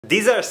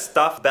These are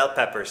stuffed bell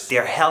peppers. They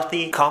are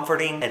healthy,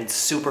 comforting, and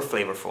super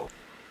flavorful.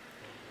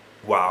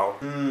 Wow.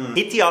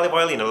 Heat the olive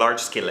oil in a large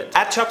skillet.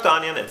 Add chopped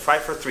onion and fry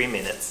for 3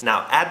 minutes.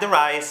 Now add the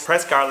rice,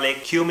 pressed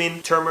garlic,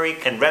 cumin,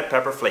 turmeric, and red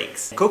pepper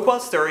flakes. Cook while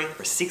stirring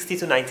for 60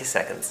 to 90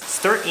 seconds.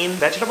 Stir in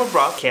vegetable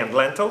broth, canned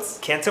lentils,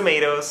 canned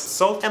tomatoes,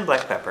 salt, and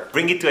black pepper.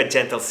 Bring it to a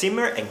gentle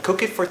simmer and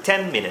cook it for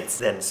 10 minutes.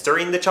 Then stir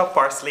in the chopped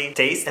parsley,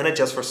 taste, and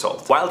adjust for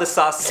salt. While the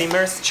sauce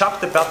simmers, chop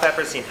the bell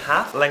peppers in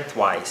half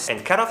lengthwise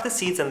and cut off the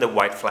seeds and the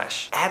white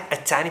flesh. Add a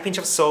tiny pinch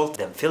of salt,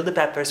 then fill the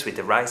peppers with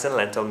the rice and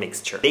lentil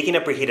mixture. Bake in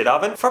a preheated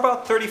oven for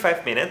about 35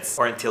 minutes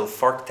or until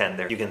fork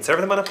tender. You can serve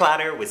them on a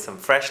platter with some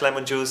fresh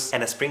lemon juice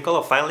and a sprinkle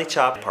of finely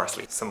chopped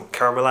parsley, some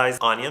caramelized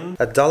onion,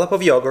 a dollop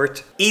of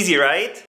yogurt. Easy, right?